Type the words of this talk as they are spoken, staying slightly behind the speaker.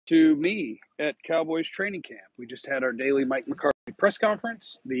to me at Cowboys training camp. We just had our daily Mike McCarthy press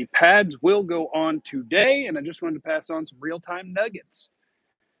conference. The pads will go on today, and I just wanted to pass on some real-time nuggets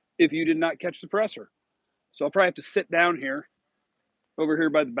if you did not catch the presser. So I'll probably have to sit down here, over here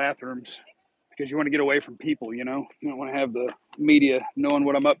by the bathrooms, because you want to get away from people, you know? You don't want to have the media knowing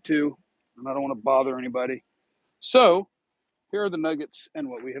what I'm up to, and I don't want to bother anybody. So here are the nuggets and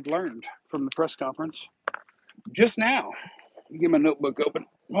what we have learned from the press conference just now. Get my notebook open.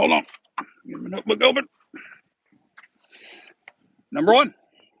 Hold on. Get my notebook open. Number one,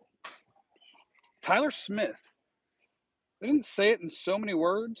 Tyler Smith. I didn't say it in so many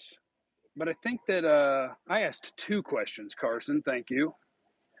words, but I think that I asked two questions, Carson. Thank you.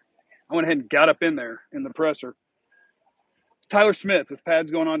 I went ahead and got up in there in the presser. Tyler Smith, with pads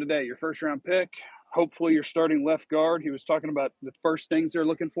going on today, your first-round pick. Hopefully you're starting left guard. He was talking about the first things they're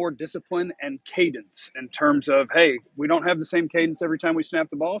looking for, discipline and cadence, in terms of, hey, we don't have the same cadence every time we snap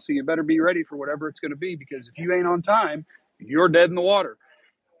the ball, so you better be ready for whatever it's going to be, because if you ain't on time, you're dead in the water.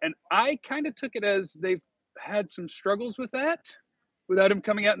 And I kind of took it as they've had some struggles with that without him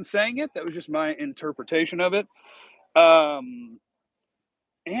coming out and saying it. That was just my interpretation of it. And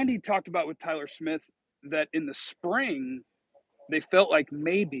he talked about with Tyler Smith that in the spring, they felt like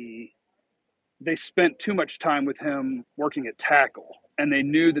maybe they spent too much time with him working at tackle, and they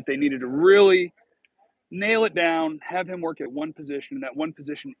knew that they needed to really nail it down, have him work at one position, and that one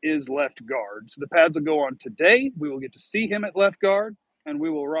position is left guard. So the pads will go on today. We will get to see him at left guard, and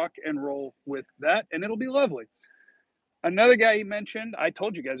we will rock and roll with that, and it'll be lovely. Another guy he mentioned, I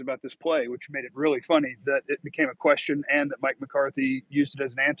told you guys about this play, which made it really funny that it became a question and that Mike McCarthy used it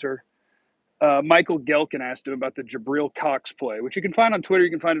as an answer. Michael Gelkin asked him about the Jabril Cox play, which you can find on Twitter. You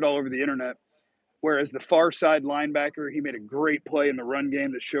can find it all over the internet. Whereas the far side linebacker, he made a great play in the run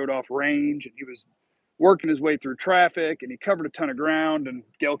game that showed off range, and he was working his way through traffic, and he covered a ton of ground, and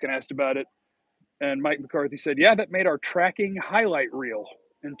Gelkin asked about it. And Mike McCarthy said, yeah, that made our tracking highlight reel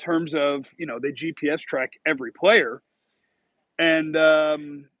in terms of, you know, they GPS track every player.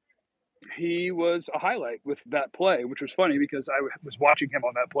 And he was a highlight with that play, which was funny because I was watching him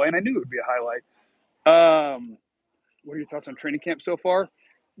on that play, and I knew it would be a highlight. What are your thoughts on training camp so far?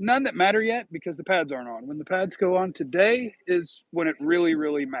 None that matter yet because the pads aren't on. When the pads go on today is when it really,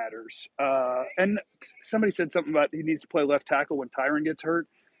 really matters. And somebody said something about he needs to play left tackle when Tyron gets hurt.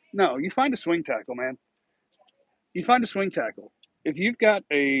 No, you find a swing tackle, man. You find a swing tackle. If you've got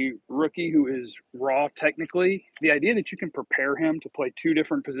a rookie who is raw technically, the idea that you can prepare him to play two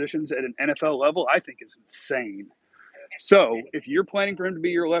different positions at an NFL level, I think is insane. So if you're planning for him to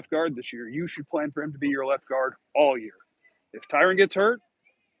be your left guard this year, you should plan for him to be your left guard all year. If Tyron gets hurt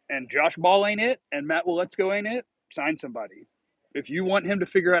and Josh Ball ain't it and Matt Waletzko ain't it, sign somebody. If you want him to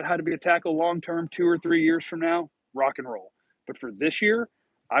figure out how to be a tackle long-term 2 or 3 years from now, rock and roll. But for this year,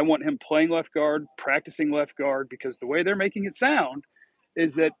 I want him playing left guard, practicing left guard, because the way they're making it sound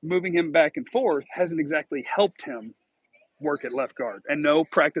is that moving him back and forth hasn't exactly helped him work at left guard. And no,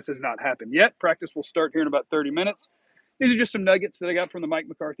 practice has not happened yet. Practice will start here in about 30 minutes. These are just some nuggets that I got from the Mike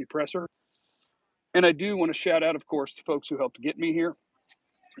McCarthy presser. And I do want to shout out, of course, the folks who helped get me here.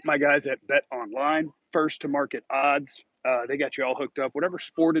 My guys at Bet Online, first to market odds. They got you all hooked up. Whatever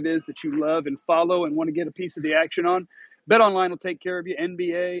sport it is that you love and follow and want to get a piece of the action on, Bet Online will take care of you.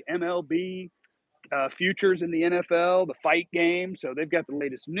 NBA, MLB, futures in the NFL, the fight game. So they've got the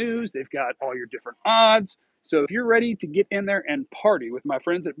latest news. They've got all your different odds. So if you're ready to get in there and party with my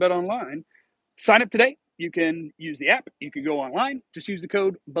friends at Bet Online, sign up today. You can use the app. You can go online. Just use the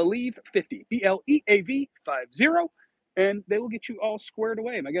code BELIEVE50, BLEAV 50, and they will get you all squared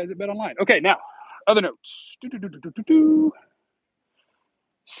away. My guys at Bet Online. Okay, now, other notes.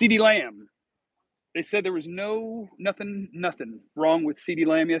 CeeDee Lamb. They said there was nothing wrong with CeeDee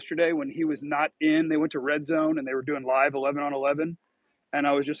Lamb yesterday when he was not in. They went to Red Zone and they were doing live 11 on 11. And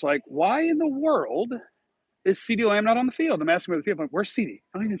I was just like, why in the world is CeeDee Lamb not on the field? I'm asking other people, I'm like, where's CeeDee?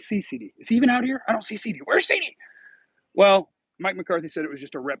 I don't even see CeeDee. Is he even out here? I don't see CeeDee. Where's CeeDee? Well, Mike McCarthy said it was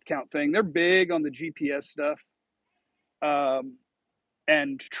just a rep count thing. They're big on the GPS stuff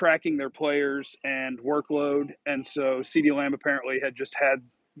and tracking their players and workload. And so CeeDee Lamb apparently had just had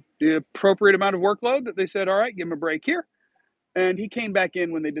the appropriate amount of workload that they said, all right, give him a break here. And he came back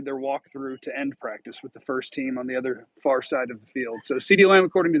in when they did their walkthrough to end practice with the first team on the other far side of the field. So CeeDee Lamb,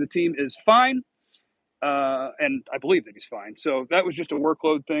 according to the team, is fine. And I believe that he's fine. So that was just a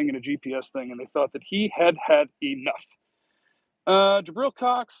workload thing and a GPS thing, and they thought that he had enough. Jabril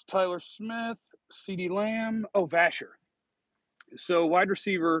Cox, Tyler Smith, CeeDee Lamb, Vasher. So wide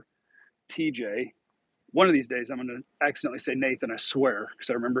receiver TJ. One of these days I'm going to accidentally say Nathan, I swear, because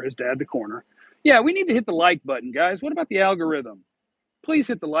I remember his dad, the corner. Yeah, we need to hit the like button, guys. What about the algorithm? please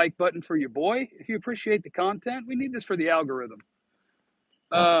hit the like button for your boy. If you appreciate the content, we need this for the algorithm.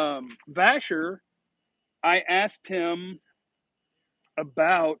 Vasher, I asked him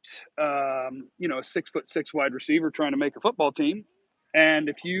about, a 6'6" wide receiver trying to make a football team. And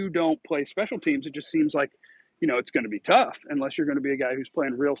if you don't play special teams, it just seems like, it's going to be tough unless you're going to be a guy who's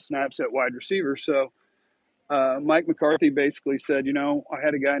playing real snaps at wide receiver. So Mike McCarthy basically said, I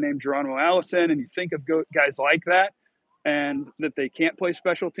had a guy named Geronimo Allison, and you think of guys like that and that they can't play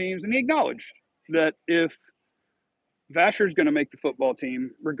special teams. And he acknowledged that if Vasher's going to make the football team,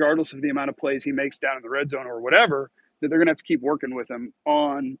 regardless of the amount of plays he makes down in the red zone or whatever, that they're going to have to keep working with him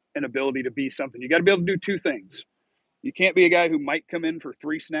on an ability to be something. You got to be able to do two things. You can't be a guy who might come in for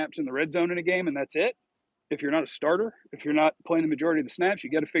 3 snaps in the red zone in a game, and that's it. If you're not a starter, if you're not playing the majority of the snaps, you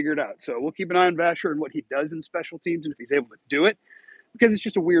got to figure it out. So we'll keep an eye on Vasher and what he does in special teams and if he's able to do it, because it's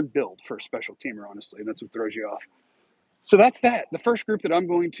just a weird build for a special teamer, honestly, and that's what throws you off. So that's that. The first group that I'm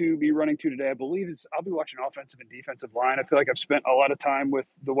going to be running to today, I believe, is I'll be watching offensive and defensive line. I feel like I've spent a lot of time with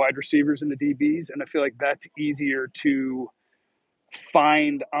the wide receivers and the DBs, and I feel like that's easier to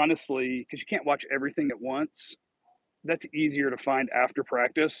find, honestly, because you can't watch everything at once. That's easier to find after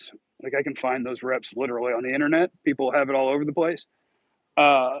practice. Like I can find those reps literally on the internet. People have it all over the place.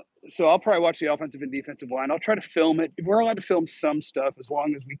 So I'll probably watch the offensive and defensive line. I'll try to film it. We're allowed to film some stuff as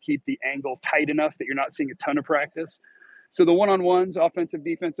long as we keep the angle tight enough that you're not seeing a ton of practice. So the one-on-ones, offensive,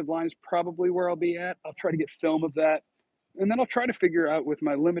 defensive line is probably where I'll be at. I'll try to get film of that. And then I'll try to figure out with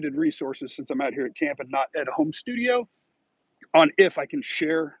my limited resources, since I'm out here at camp and not at a home studio, on if I can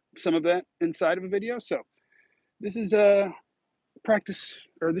share some of that inside of a video. So this is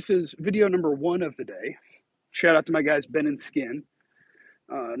this is video number 1 of the day. Shout out to my guys, Ben and Skin.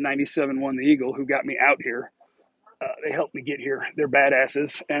 97-1 the Eagle, who got me out here. They helped me get here. They're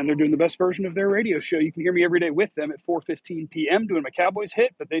badasses, and they're doing the best version of their radio show. You can hear me every day with them at 4:15 p.m. doing my Cowboys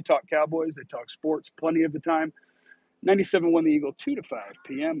hit, but they talk Cowboys, they talk sports plenty of the time. 97-1 the Eagle, 2 to 5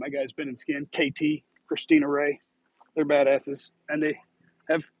 p.m. My guys, Ben and Skin, KT, Christina Ray, they're badasses, and they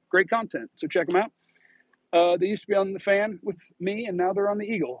have great content, so check them out. They used to be on The Fan with me, and now they're on The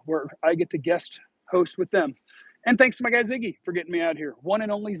Eagle, where I get to guest host with them. And thanks to my guy Ziggy for getting me out here.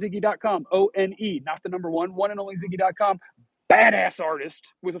 OneAndOnlyZiggy.com. O-N-E, not the number 1. OneAndOnlyZiggy.com. Badass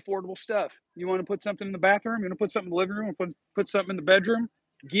artist with affordable stuff. You want to put something in the bathroom? You want to put something in the living room? Put something in the bedroom?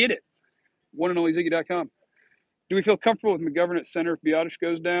 Get it. OneAndOnlyZiggy.com. Do we feel comfortable with McGovern at center if Biotish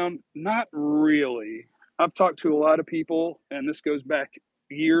goes down? Not really. I've talked to a lot of people, and this goes back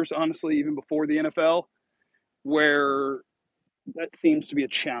years, honestly, even before the NFL, where that seems to be a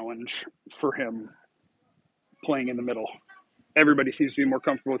challenge for him playing in the middle. Everybody seems to be more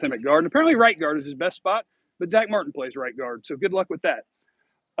comfortable with him at guard. And apparently right guard is his best spot, but Zach Martin plays right guard, so good luck with that.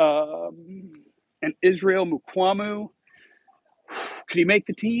 And Israel Mukuamu, could he make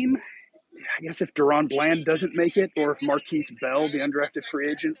the team? I guess if Deron Bland doesn't make it, or if Marquise Bell, the undrafted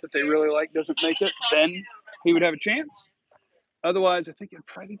free agent that they really like, doesn't make it, then he would have a chance. Otherwise, I think it'd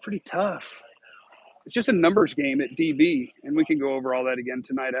probably be pretty tough. It's just a numbers game at DB, and we can go over all that again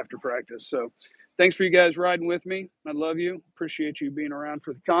tonight after practice. So thanks for you guys riding with me. I love you. Appreciate you being around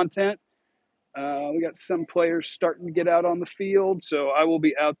for the content. We got some players starting to get out on the field, so I will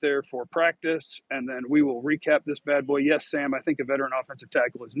be out there for practice, and then we will recap this bad boy. Yes, Sam, I think a veteran offensive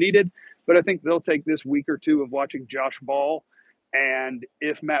tackle is needed, but I think they'll take this week or two of watching Josh Ball, and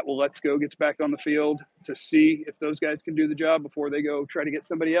if Matt Waletzko gets back on the field, to see if those guys can do the job before they go try to get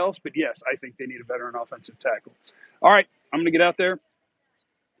somebody else. But yes, I think they need a veteran offensive tackle. All right, I'm going to get out there.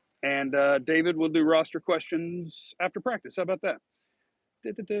 And David will do roster questions after practice. How about that?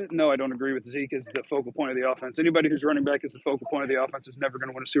 No, I don't agree with Zeke as the focal point of the offense. Anybody who's running back as the focal point of the offense is never going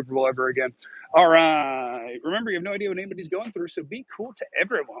to win a Super Bowl ever again. All right. Remember, you have no idea what anybody's going through, so be cool to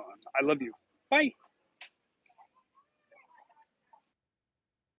everyone. I love you. Bye.